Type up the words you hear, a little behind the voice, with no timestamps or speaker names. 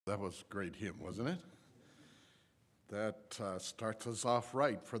That was a great hymn, wasn't it? That starts us off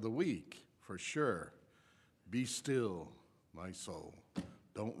right for the week, for sure. Be still, my soul.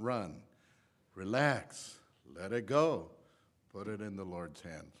 Don't run. Relax. Let it go. Put it in the Lord's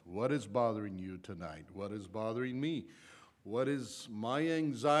hands. What is bothering you tonight? What is bothering me? What is my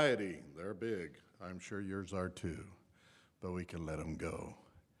anxiety? They're big. I'm sure yours are too. But we can let them go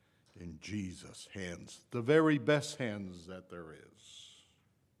in Jesus' hands, the very best hands that there is.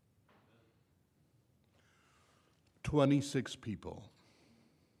 26 people.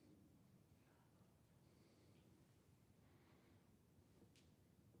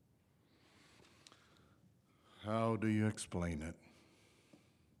 How do you explain it?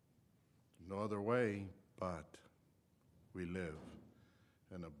 No other way but we live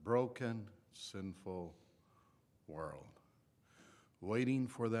in a broken, sinful world, waiting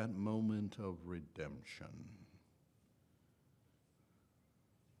for that moment of redemption.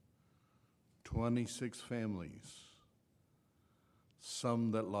 26 families, some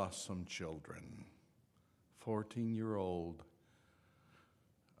that lost some children, 14-year-old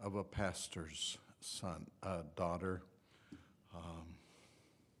of a pastor's daughter.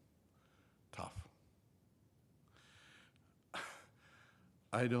 Tough.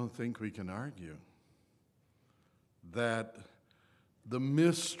 I don't think we can argue that the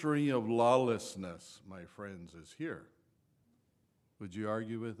mystery of lawlessness, my friends, is here. Would you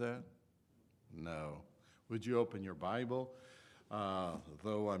argue with that? No. Would you open your Bible?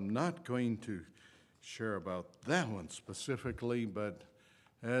 Though I'm not going to share about that one specifically, but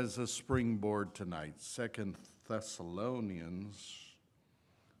as a springboard tonight, 2 Thessalonians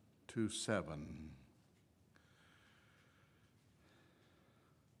 2:7.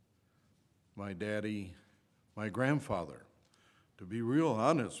 My grandfather, to be real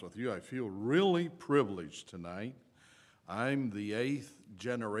honest with you, I feel really privileged tonight. I'm the 8th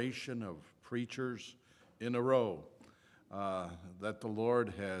generation of preachers in a row that the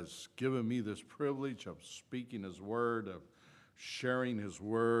Lord has given me this privilege of speaking His word, of sharing His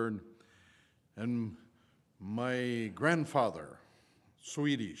word. And my grandfather,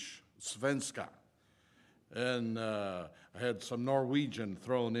 Swedish, Svenska, and I had some Norwegian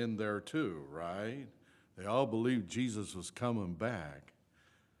thrown in there too, right? They all believed Jesus was coming back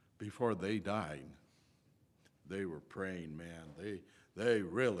before they died. They were praying, man. They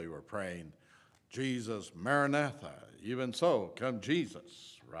really were praying, Jesus, Maranatha, even so, come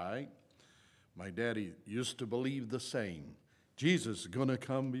Jesus, right? My daddy used to believe the same. Jesus is going to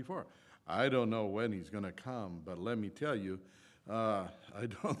come before. I don't know when He's going to come, but let me tell you, I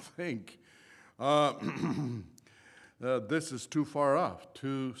don't think this is too far off.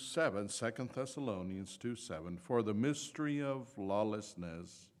 2:7, 2 Thessalonians 2:7, for the mystery of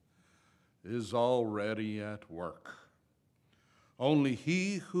lawlessness is already at work. Only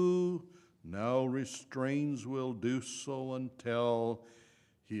he who now restrains will do so until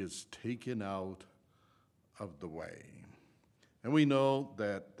he is taken out of the way. And we know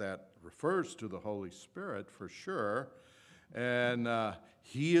that that refers to the Holy Spirit for sure. And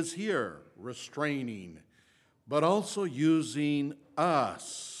He is here restraining, but also using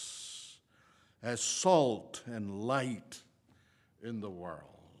us as salt and light in the world.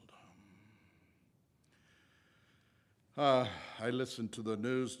 I listen to the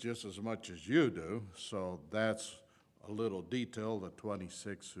news just as much as you do, so that's a little detail, the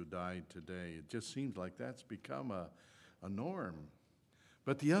 26 who died today. It just seems like that's become a norm.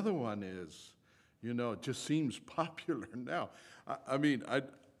 But the other one is, it just seems popular now. I mean,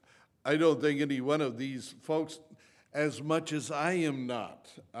 I don't think any one of these folks, as much as I am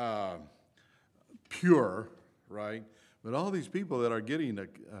not pure, right? But all these people that are getting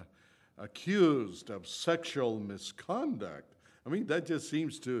accused of sexual misconduct, I mean, that just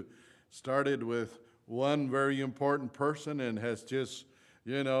seems to started with one very important person and has just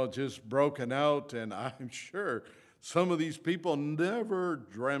broken out. And I'm sure some of these people never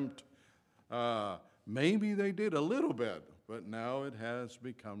dreamt, maybe they did a little bit, but now it has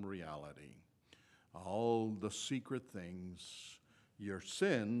become reality. All the secret things, your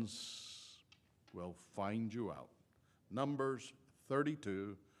sins will find you out. Numbers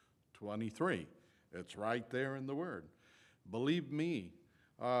 32:23. It's right there in the Word. Believe me,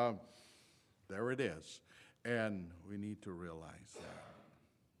 there it is. And we need to realize that.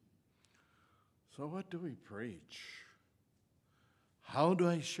 So what do we preach? How do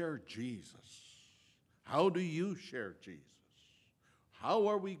I share Jesus? How do you share Jesus? How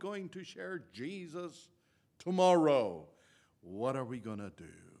are we going to share Jesus tomorrow? What are we going to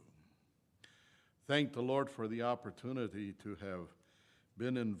do? Thank the Lord for the opportunity to have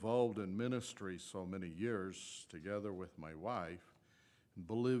been involved in ministry so many years together with my wife.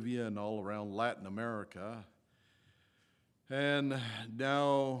 Bolivia and all around Latin America. And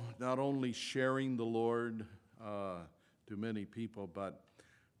now, not only sharing the Lord to many people, but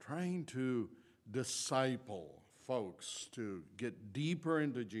trying to disciple folks to get deeper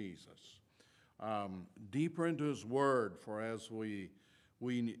into Jesus, deeper into His Word. For as we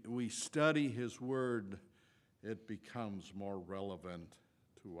study His Word, it becomes more relevant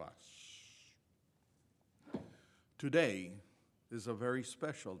to us. Today is a very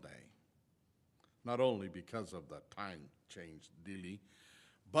special day, not only because of the time change, Dili,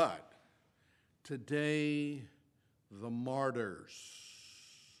 but today the martyrs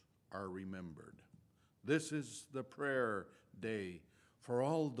are remembered. This is the prayer day for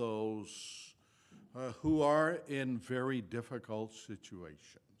all those who are in very difficult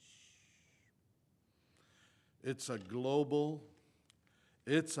situations. It's a global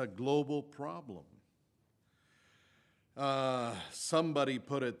problem. Somebody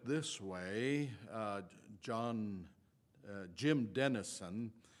put it this way, Jim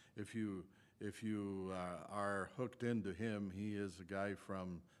Dennison, if you are hooked into him, he is a guy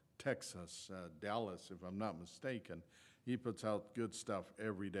from Texas, Dallas, if I'm not mistaken. He puts out good stuff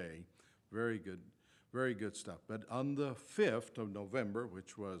every day, very good stuff. But on the 5th of November,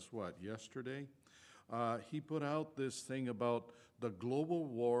 which was yesterday, he put out this thing about the global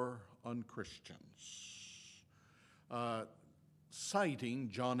war on Christians. Citing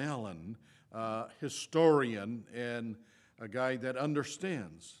John Allen, historian and a guy that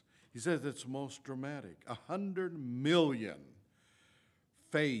understands. He says it's most dramatic. 100 million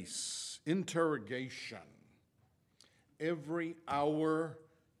face interrogation. Every hour,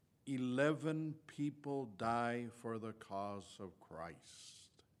 11 people die for the cause of Christ.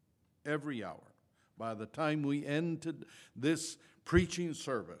 Every hour. By the time we end this preaching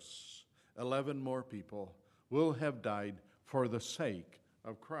service, 11 more people will have died for the sake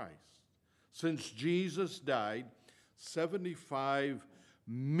of Christ. Since Jesus died, 75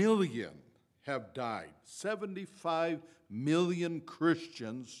 million have died. 75 million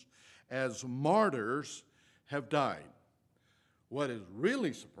Christians as martyrs have died. What is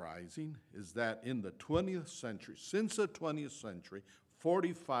really surprising is that in the 20th century, since the 20th century,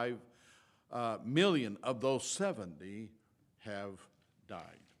 45 million of those 70 have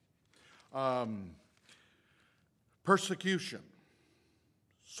died. Persecution,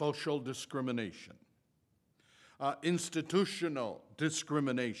 social discrimination, institutional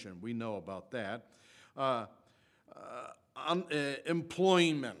discrimination, we know about that,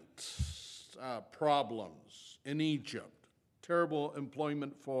 employment problems in Egypt, terrible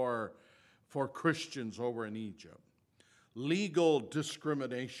employment for Christians over in Egypt, legal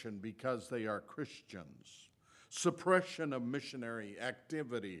discrimination because they are Christians, suppression of missionary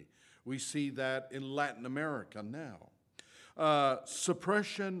activity. We see that in Latin America now.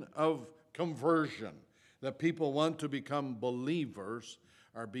 Suppression of conversion, that people want to become believers,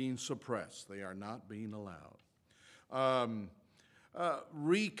 are being suppressed. They are not being allowed.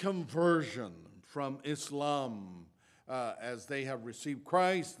 Reconversion from Islam. As they have received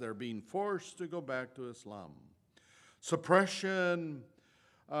Christ, they're being forced to go back to Islam. Suppression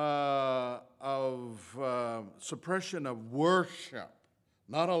of worship,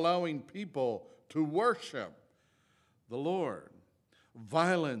 not allowing people to worship the Lord.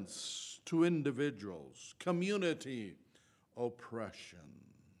 Violence to individuals, community oppression.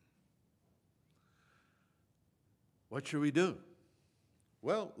 What should we do?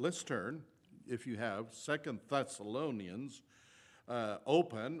 Well, let's turn, if you have, 2 Thessalonians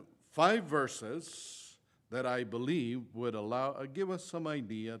open, 5 verses that I believe would give us some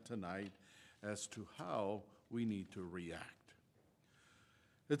idea tonight as to how we need to react.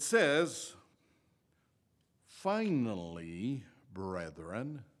 It says, finally,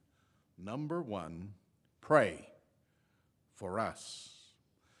 brethren, number 1, pray for us,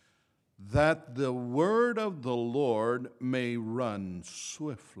 that the word of the Lord may run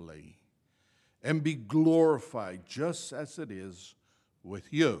swiftly and be glorified just as it is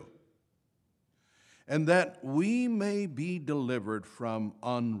with you, and that we may be delivered from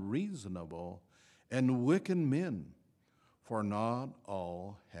unreasonable and wicked men, for not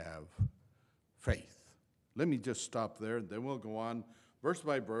all have faith. Let me just stop there, then we'll go on verse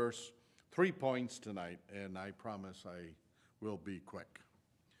by verse, 3 points tonight, and I promise I will be quick.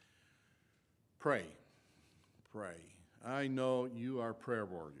 Pray, pray. I know you are prayer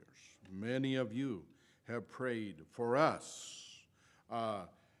warriors. Many of you have prayed for us.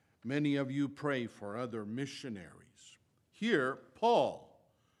 Many of you pray for other missionaries. Here, Paul,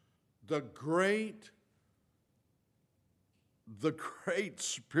 the great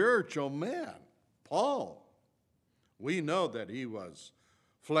spiritual man, Paul, we know that he was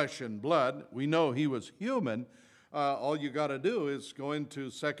flesh and blood. We know he was human. All you got to do is go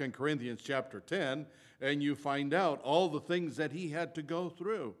into 2 Corinthians chapter 10, and you find out all the things that he had to go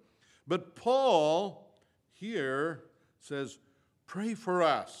through. But Paul here says, pray for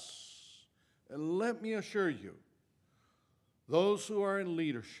us. And let me assure you, those who are in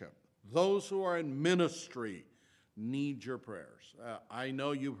leadership, those who are in ministry, need your prayers. I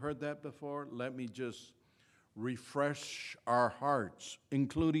know you've heard that before. Let me just refresh our hearts,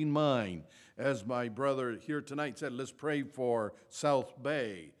 including mine. As my brother here tonight said, let's pray for South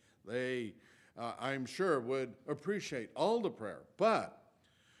Bay. They, I'm sure, would appreciate all the prayer. But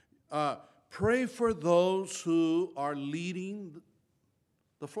pray for those who are leading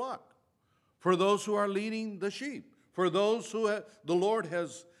the flock, for those who are leading the sheep, for those who the Lord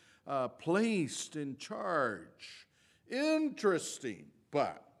has placed in charge. Interesting.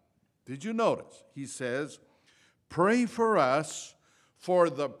 But did you notice? He says, pray for us for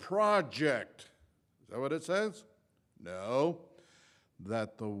the project. Is that what it says? No.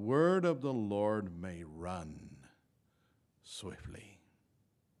 That the word of the Lord may run swiftly.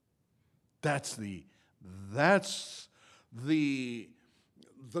 That's the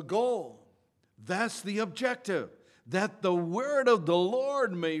goal. That's the objective. That the word of the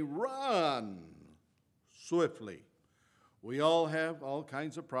Lord may run swiftly. We all have all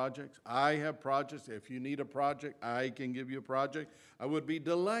kinds of projects. I have projects. If you need a project, I can give you a project. I would be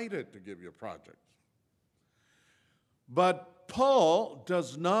delighted to give you a project. But Paul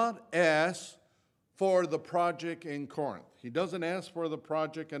does not ask for the project in Corinth. He doesn't ask for the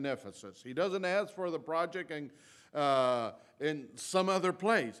project in Ephesus. He doesn't ask for the project in some other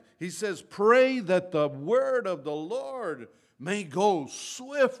place. He says, pray that the word of the Lord may go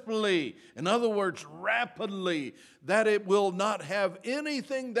swiftly. In other words, rapidly, that it will not have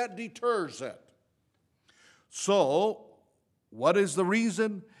anything that deters it. So, what is the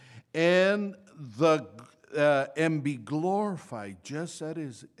reason? And be glorified just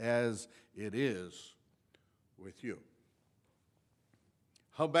as it is with you.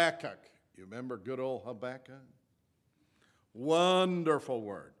 Habakkuk. You remember good old Habakkuk? Wonderful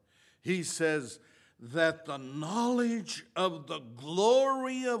word. He says that the knowledge of the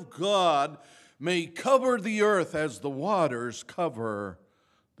glory of God may cover the earth as the waters cover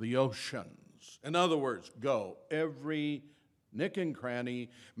the oceans. In other words, go every nick and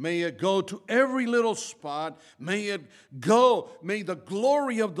cranny. May it go to every little spot. May it go. May the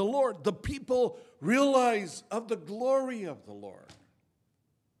glory of the Lord, the people realize of the glory of the Lord.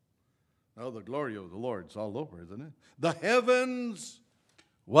 Oh, the glory of the Lord's all over, isn't it? The heavens,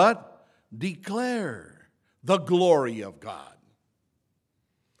 what? Declare the glory of God.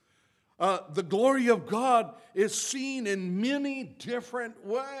 The glory of God is seen in many different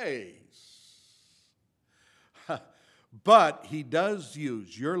ways. But he does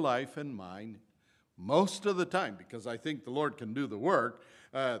use your life and mine most of the time, because I think the Lord can do the work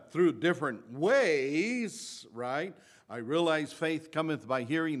through different ways, right? I realize faith cometh by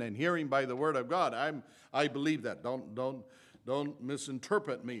hearing, and hearing by the word of God. I believe that. Don't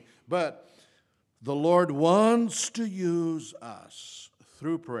misinterpret me. But the Lord wants to use us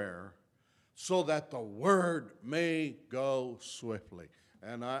through prayer so that the word may go swiftly.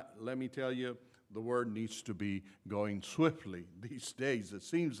 And let me tell you, the word needs to be going swiftly these days. It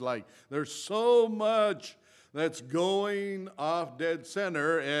seems like there's so much that's going off dead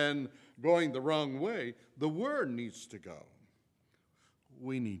center and going the wrong way. The word needs to go.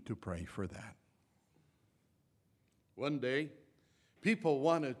 We need to pray for that. One day, people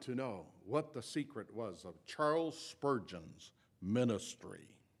wanted to know what the secret was of Charles Spurgeon's ministry.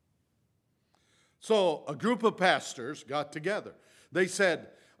 So a group of pastors got together. They said,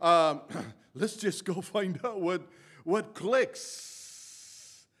 let's just go find out what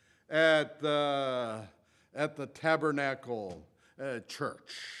clicks at the Tabernacle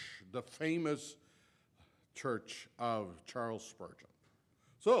Church, the famous church of Charles Spurgeon.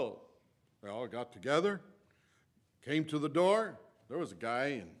 So they all got together, came to the door. There was a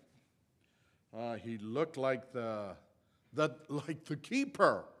guy, and he looked like the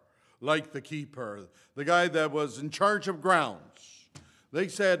keeper, the guy that was in charge of grounds. They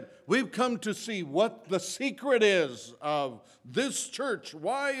said, we've come to see what the secret is of this church,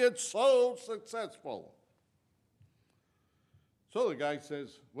 why it's so successful. So the guy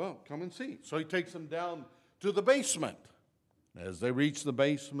says, well, come and see. So he takes them down to the basement. As they reach the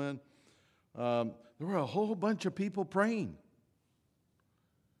basement, there were a whole bunch of people praying.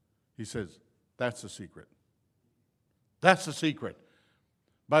 He says, that's the secret. That's the secret.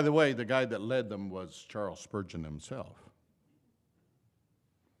 By the way, the guy that led them was Charles Spurgeon himself.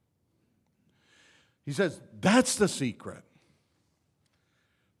 He says, that's the secret.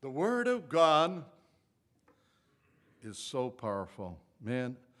 The Word of God is so powerful.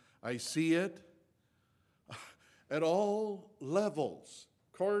 Man, I see it at all levels.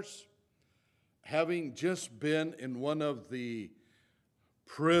 Of course, having just been in one of the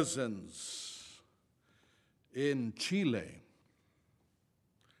prisons in Chile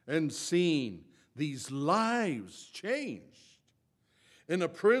and seeing these lives changed in a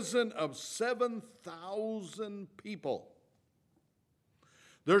prison of 7,000 people.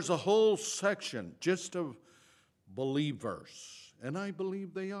 There's a whole section just of believers, and I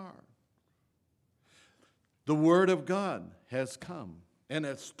believe they are. The Word of God has come and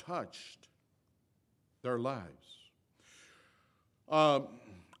has touched their lives. I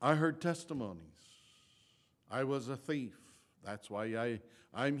heard testimonies. I was a thief. That's why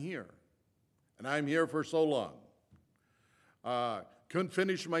I'm here. And I'm here for so long. Couldn't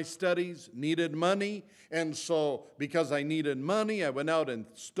finish my studies, needed money, and so because I needed money, I went out and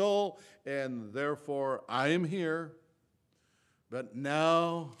stole, and therefore I am here. But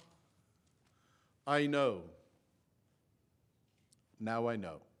now I know. Now I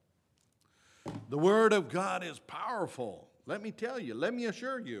know. The Word of God is powerful. Let me tell you, let me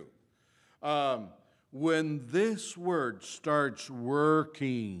assure you. When this Word starts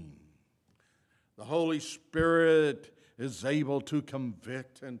working, the Holy Spirit is able to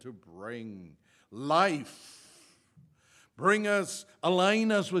convict and to bring life.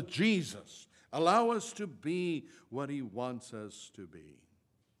 Align us with Jesus. Allow us to be what He wants us to be.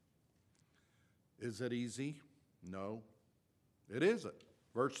 Is it easy? No, it isn't.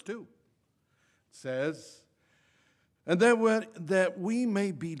 Verse 2 says, and that we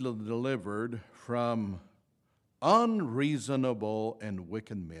may be delivered from unreasonable and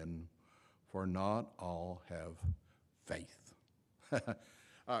wicked men, for not all have faith.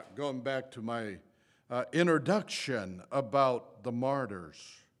 Going back to my introduction about the martyrs,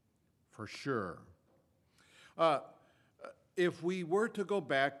 for sure. If we were to go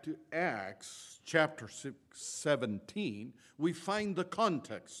back to Acts chapter 17, we find the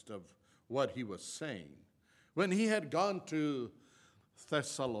context of what he was saying. When he had gone to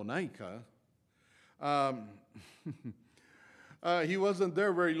Thessalonica, he wasn't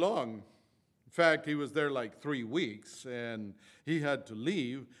there very long. In fact, he was there like 3 weeks, and he had to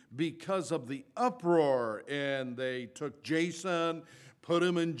leave because of the uproar. And they took Jason, put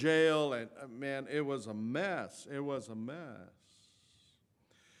him in jail, and man, it was a mess. It was a mess.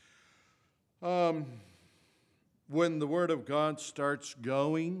 When the Word of God starts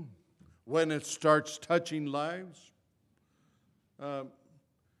going, when it starts touching lives,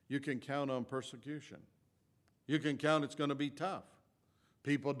 you can count on persecution. You can count it's going to be tough.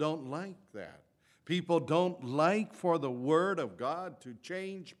 People don't like that. People don't like for the Word of God to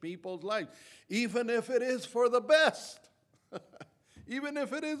change people's lives, even if it is for the best. Even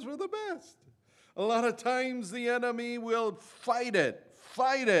if it is for the best. A lot of times the enemy will fight it,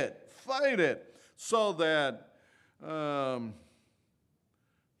 so that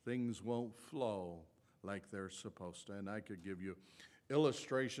things won't flow like they're supposed to. And I could give you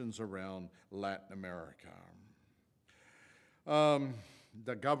illustrations around Latin America.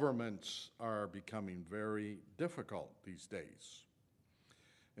 The governments are becoming very difficult these days.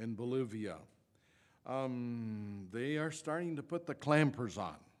 In Bolivia, they are starting to put the clampers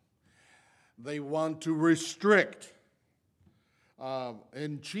on. They want to restrict.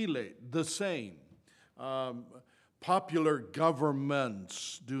 In Chile, the same. Popular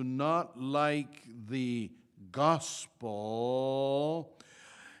governments do not like the gospel,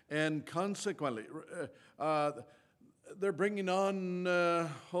 and consequently, they're bringing on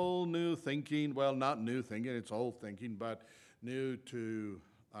whole new thinking. Well, not new thinking, it's old thinking, but new to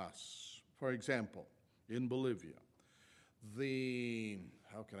us. For example, in Bolivia,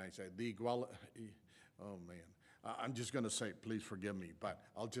 I'm just going to say, please forgive me, but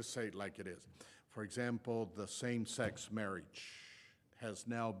I'll just say it like it is. For example, the same-sex marriage has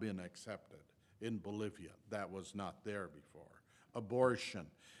now been accepted in Bolivia. That was not there before. Abortion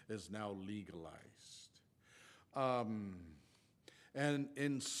is now legalized. And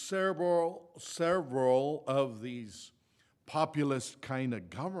in several of these populist kind of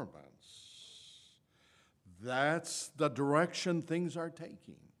governments, that's the direction things are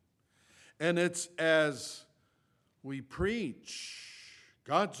taking. And it's as we preach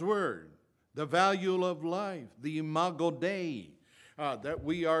God's Word, the value of life, the imago Dei, that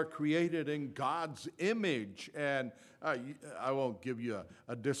we are created in God's image. And I won't give you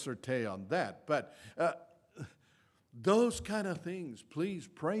a dissertation on that, but those kind of things, please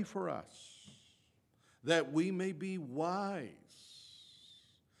pray for us, that we may be wise.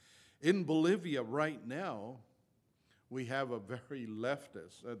 In Bolivia right now, we have a very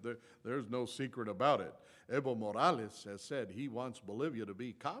leftist. There's no secret about it. Evo Morales has said he wants Bolivia to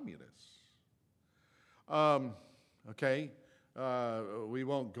be communist. Okay, we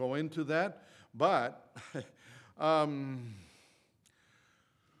won't go into that, but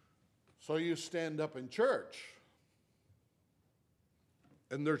so you stand up in church,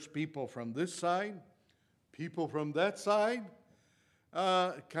 and there's people from this side, people from that side,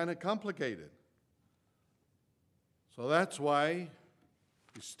 kind of complicated. So that's why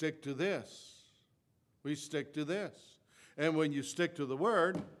we stick to this. We stick to this. And when you stick to the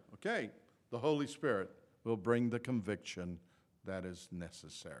Word, okay, the Holy Spirit will bring the conviction that is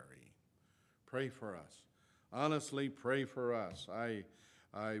necessary. Pray for us. Honestly, pray for us. I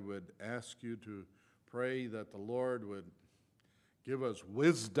would ask you to pray that the Lord would give us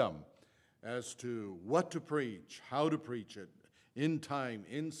wisdom as to what to preach, how to preach it, in time,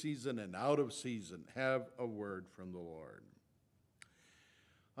 in season, and out of season. Have a word from the Lord.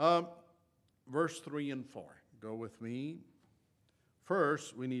 Verse 3 and 4. Go with me.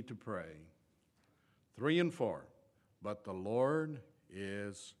 First, we need to pray. 3 and 4. But the Lord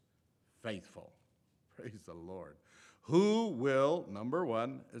is faithful. Praise the Lord. Who will, number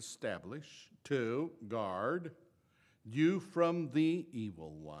 1, establish, 2, guard you from the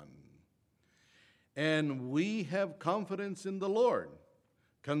evil one. And we have confidence in the Lord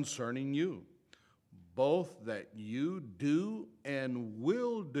concerning you, both that you do and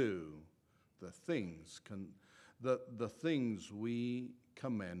will do the things the things we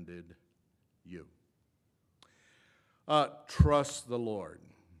commanded you. Trust the Lord.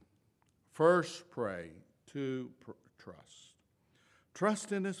 First, pray. 2, trust.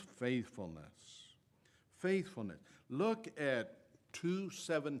 Trust in His faithfulness. Faithfulness. Look at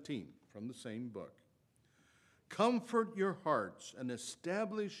 2:17 from the same book. Comfort your hearts and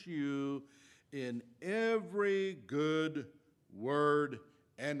establish you in every good word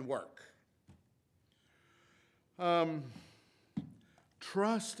and work.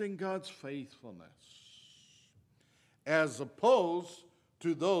 Trust in God's faithfulness, as opposed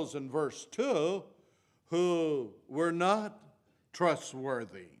to those in verse 2 who were not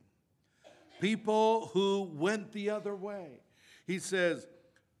trustworthy, people who went the other way. He says,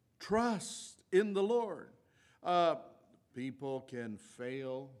 trust in the Lord. People can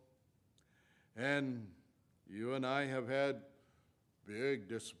fail, and you and I have had big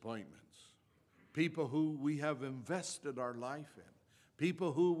disappointments. People who we have invested our life in,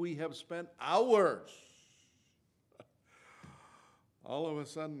 people who we have spent hours, all of a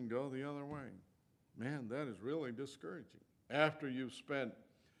sudden go the other way. Man, that is really discouraging. After you've spent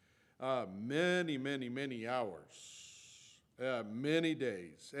many, many, many hours, many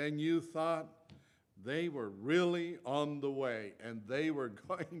days, and you thought they were really on the way and they were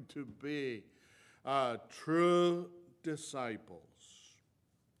going to be true disciples.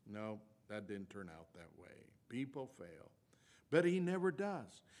 No, that didn't turn out that way. People fail. But He never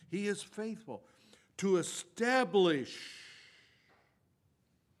does. He is faithful to establish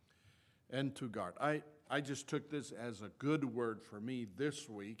and to guard. I just took this as a good word for me this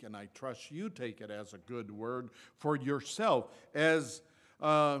week, and I trust you take it as a good word for yourself as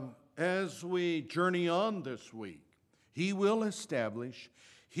we journey on this week. He will establish,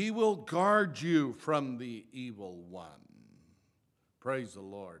 He will guard you from the evil one. Praise the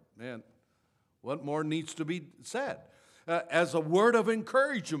Lord. Man, what more needs to be said? As a word of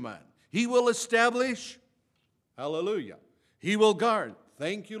encouragement, He will establish, hallelujah. He will guard.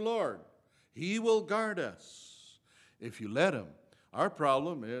 Thank you, Lord. He will guard us if you let Him. Our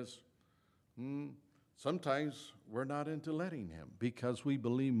problem is sometimes we're not into letting Him because we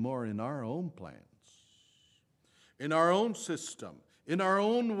believe more in our own plans, in our own system, in our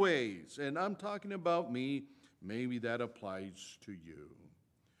own ways. And I'm talking about me. Maybe that applies to you.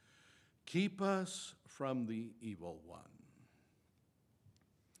 Keep us from the evil one.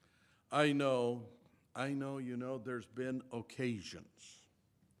 I know, there's been occasions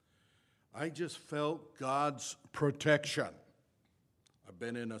I just felt God's protection. I've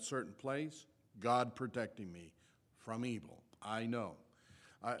been in a certain place, God protecting me from evil. I know.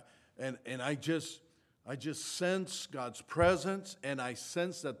 And I just sense God's presence, and I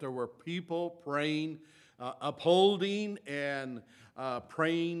sense that there were people praying, upholding and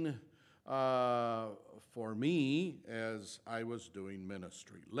praying for me as I was doing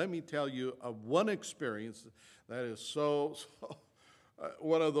ministry. Let me tell you of one experience that is so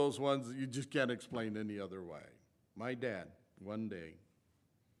one of those ones that you just can't explain any other way. My dad, one day,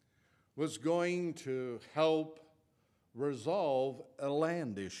 was going to help resolve a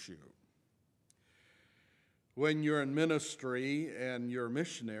land issue. When you're in ministry and you're a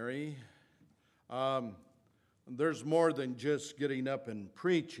missionary, there's more than just getting up and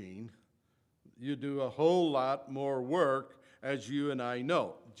preaching. You do a whole lot more work, as you and I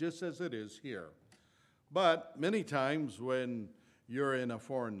know, just as it is here. But many times when you're in a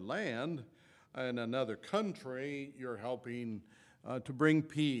foreign land, in another country, you're helping to bring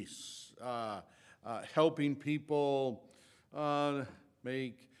peace, helping people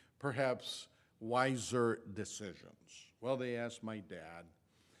make perhaps wiser decisions. Well, they asked my dad.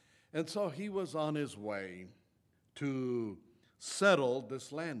 And so he was on his way to settle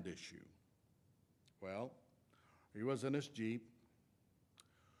this land issue. Well, he was in his Jeep,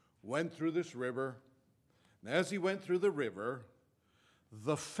 went through this river, and as he went through the river,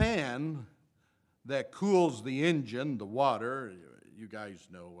 the fan that cools the engine, the water, you guys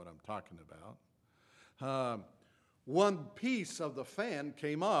know what I'm talking about, one piece of the fan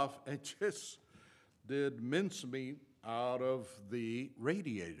came off and just did mincemeat out of the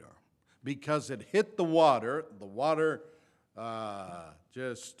radiator because it hit the water. The water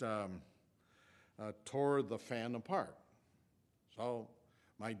just tore the fan apart. So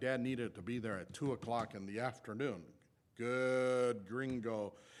my dad needed to be there at 2 o'clock in the afternoon. Good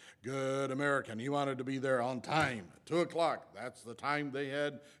gringo, good American. He wanted to be there on time, 2 o'clock. That's the time they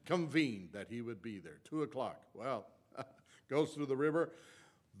had convened that he would be there, 2 o'clock. Well, goes through the river.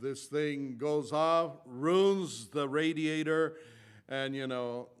 This thing goes off, ruins the radiator, and you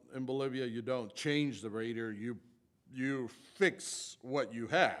know, in Bolivia, you don't change the radiator, you fix what you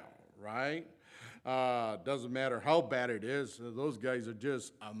have, right? Doesn't matter how bad it is. Those guys are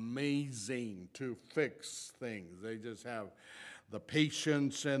just amazing to fix things. They just have the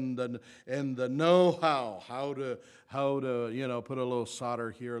patience and the know-how, how to you know, put a little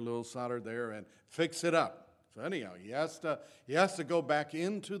solder here, a little solder there, and fix it up. So anyhow, he has to go back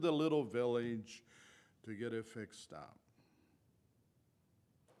into the little village to get it fixed up.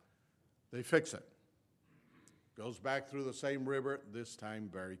 They fix it. Goes back through the same river, this time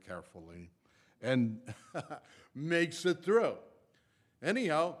very carefully, and makes it through.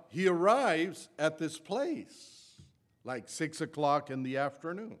 Anyhow, he arrives at this place like 6 o'clock in the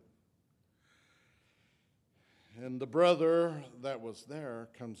afternoon. And the brother that was there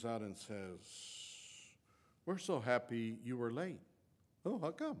comes out and says, "We're so happy you were late." "Oh,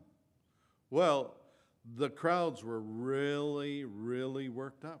 how come?" "Well, the crowds were really, really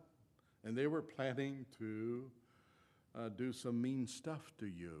worked up, and they were planning to do some mean stuff to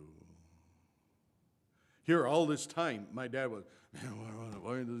you." Here, all this time, my dad was, "Man,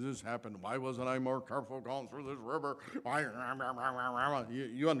 why did this happen? Why wasn't I more careful going through this river? Why?"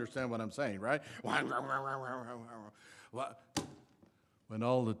 You understand what I'm saying, right? When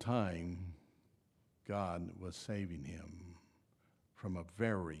all the time, God was saving him from a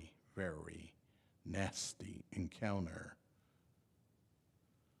very, very nasty encounter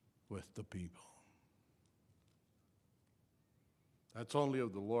with the people. That's only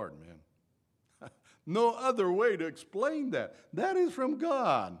of the Lord, man. No other way to explain that. That is from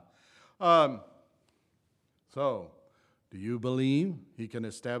God. So, do you believe He can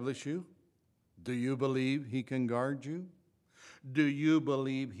establish you? Do you believe He can guard you? Do you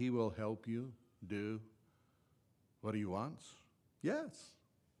believe He will help you do what He wants? Yes.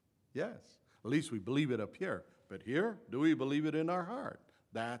 Yes. At least we believe it up here. But here, do we believe it in our heart?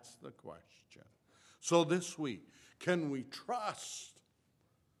 That's the question. So this week, can we trust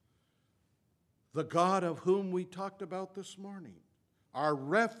the God of whom we talked about this morning, our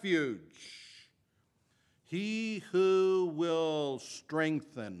refuge, He who will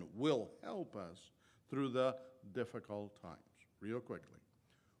strengthen, will help us through the difficult times? Real quickly.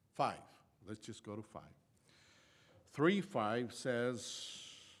 5. Let's just go to 5. 3:5 says,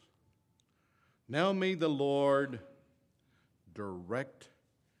 "Now may the Lord direct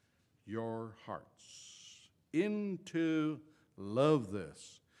your hearts into," love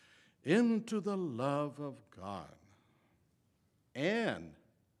this, "into the love of God and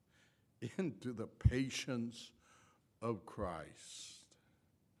into the patience of Christ."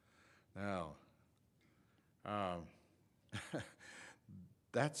 Now,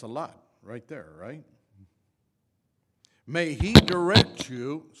 that's a lot right there, right? May He direct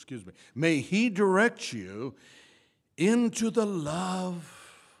you, may He direct you into the love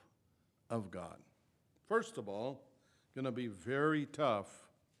of God. First of all, going to be very tough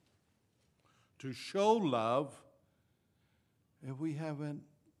to show love if we haven't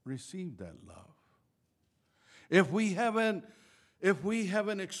received that love. If we haven't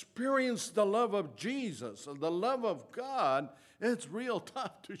experienced the love of Jesus, the love of God, it's real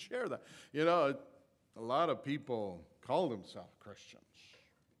tough to share that. You know, a lot of people call themselves Christians.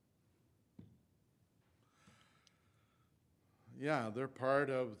 Yeah, they're part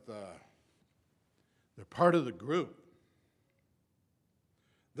of They're part of the group.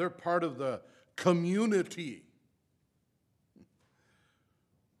 They're part of the community.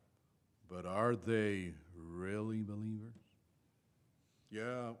 But are they really believers?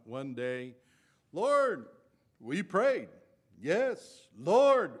 Yeah, one day, Lord, we prayed. Yes,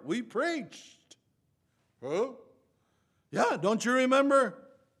 Lord, we preached. Oh, yeah, don't you remember?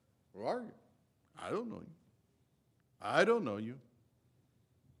 Who are you? I don't know you. I don't know you.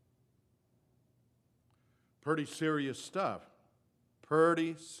 Pretty serious stuff.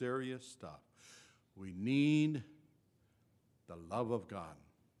 Pretty serious stuff. We need the love of God.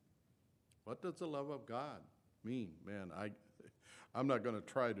 What does the love of God mean? Man, I'm not going to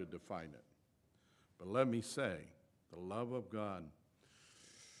try to define it. But let me say, the love of God.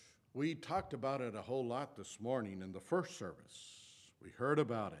 We talked about it a whole lot this morning in the first service. We heard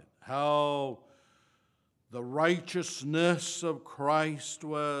about it, how the righteousness of Christ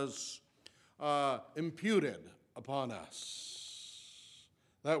was imputed upon us.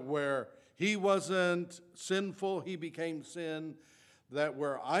 That where he wasn't sinful, he became sin. That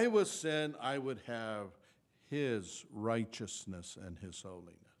where I was sin, I would have his righteousness and his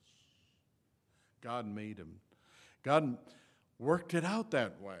holiness. God made him. God worked it out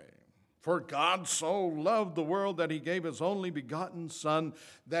that way. For God so loved the world that he gave his only begotten Son,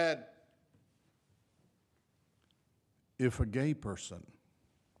 that if a gay person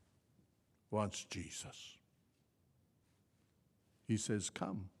wants Jesus, he says,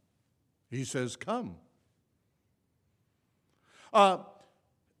 come. He says, come.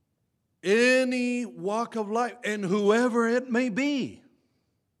 Any walk of life, and whoever it may be,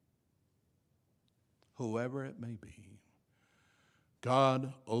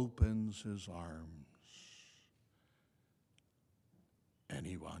 God opens his arms, and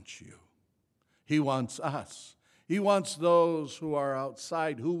he wants you. He wants us. He wants those who are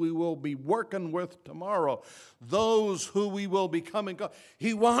outside, who we will be working with tomorrow, those who we will be coming.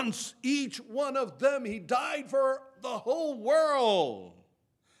 He wants each one of them. He died for the whole world,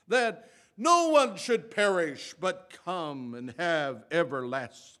 that no one should perish, but come and have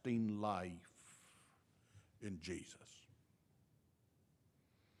everlasting life in Jesus.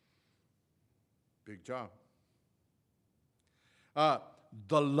 Big job.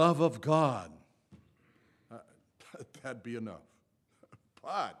 The love of God. That'd be enough.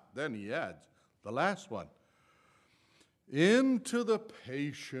 But then he adds the last one. Into the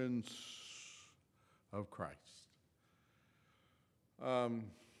patience of Christ.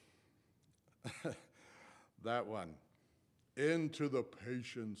 That one. Into the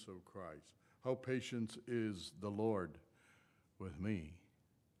patience of Christ. How patient is the Lord with me?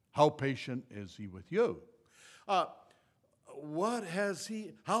 How patient is he with you? How has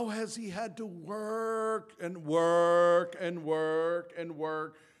he had to work and work and work and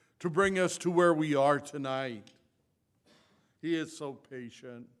work to bring us to where we are tonight? He is so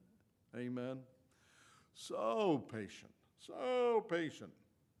patient. Amen. So patient. So patient.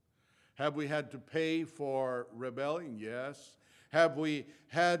 Have we had to pay for rebellion? Yes. Have we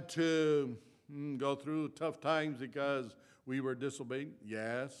had to go through tough times because we were disobedient?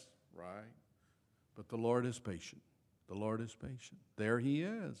 Yes, right. But the Lord is patient. The Lord is patient. There he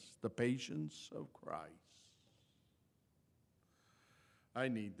is, the patience of Christ. I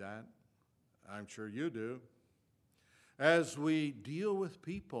need that. I'm sure you do. As we deal with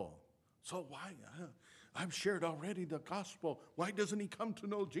people. So why? I've shared already the gospel. Why doesn't he come to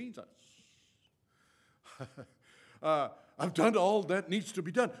know Jesus? I've done all that needs to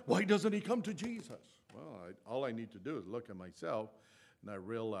be done. Why doesn't he come to Jesus? Well, all I need to do is look at myself, and I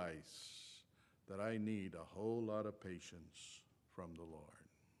realize that I need a whole lot of patience from the Lord.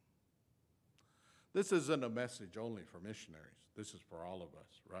 This isn't a message only for missionaries. This is for all of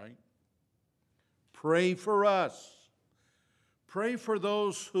us, right? Pray for us. Pray for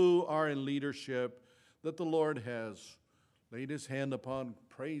those who are in leadership that the Lord has laid his hand upon.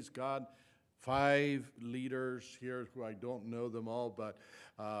 Praise God. 5 leaders here who I don't know them all, but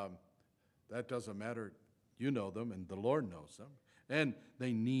that doesn't matter. You know them, and the Lord knows them. And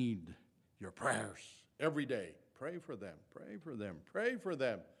they need your prayers every day. Pray for them. Pray for them. Pray for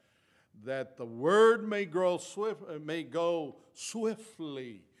them, that the word may go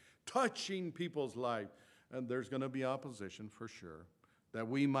swiftly, touching people's life. And there's going to be opposition for sure, that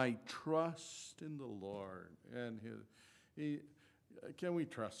we might trust in the Lord and can we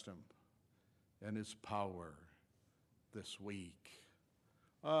trust him and his power this week?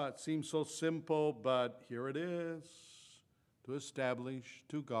 It seems so simple, but here it is, to establish,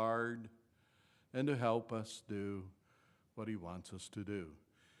 to guard, and to help us do what he wants us to do.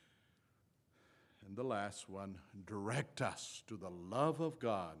 And the last one, direct us to the love of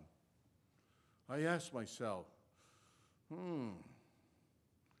God. I ask myself,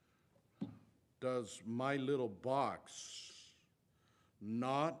 does my little box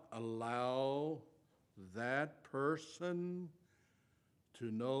not allow that person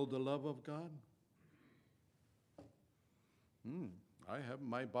to know the love of God? I have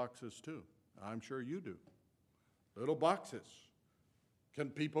my boxes too. I'm sure you do. Little boxes. Can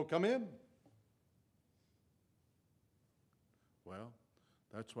people come in? Well,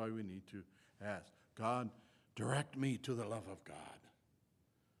 that's why we need to ask, God, direct me to the love of God.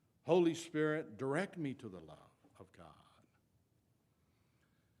 Holy Spirit, direct me to the love of God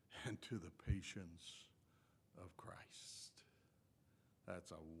and to the patience of Christ. That's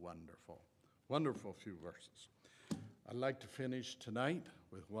a wonderful, wonderful few verses. I'd like to finish tonight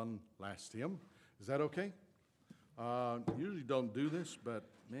with one last hymn. Is that okay? Usually don't do this, but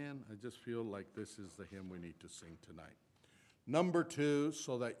man, I just feel like this is the hymn we need to sing tonight. Number 2,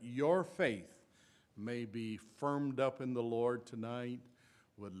 so that your faith may be firmed up in the Lord tonight,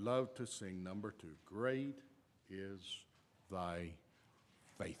 would love to sing number 2, Great is Thy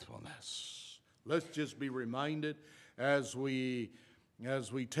Faithfulness. Let's just be reminded as we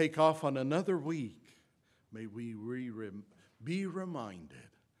take off on another week, may we be reminded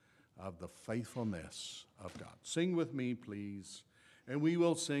of the faithfulness of God. Sing with me, please, and we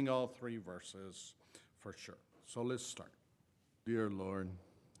will sing all 3 verses for sure. So let's start. Dear Lord,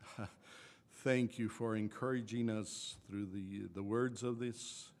 thank you for encouraging us through the words of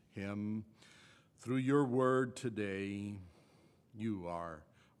this hymn. Through your word today, you are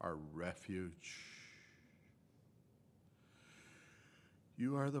our refuge.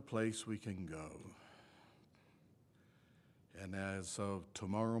 You are the place we can go. And as of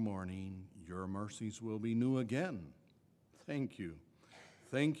tomorrow morning, your mercies will be new again. Thank you.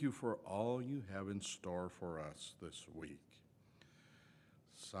 Thank you for all you have in store for us this week.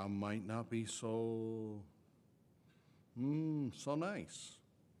 Some might not be so nice.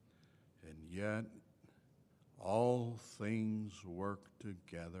 And yet, all things work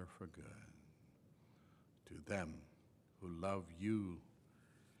together for good to them who love you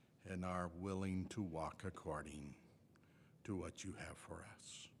and are willing to walk according to what you have for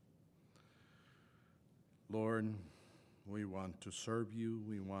us. Lord, we want to serve you.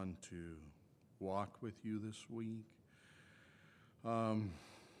 We want to walk with you this week.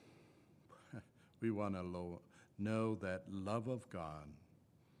 We want to know that love of God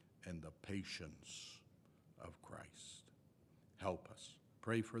and the patience of Christ. Help us.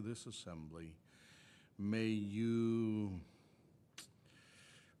 Pray for this assembly. May you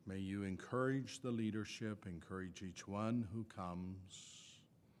encourage the leadership, encourage each one who comes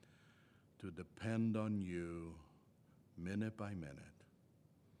to depend on you minute by minute,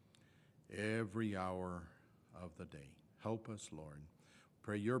 every hour of the day. Help us, Lord.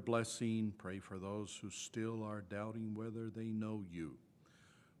 Pray your blessing. Pray for those who still are doubting whether they know you.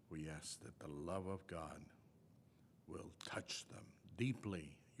 We ask that the love of God will touch them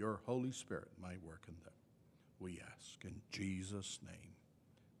deeply. Your Holy Spirit might work in them. We ask in Jesus' name.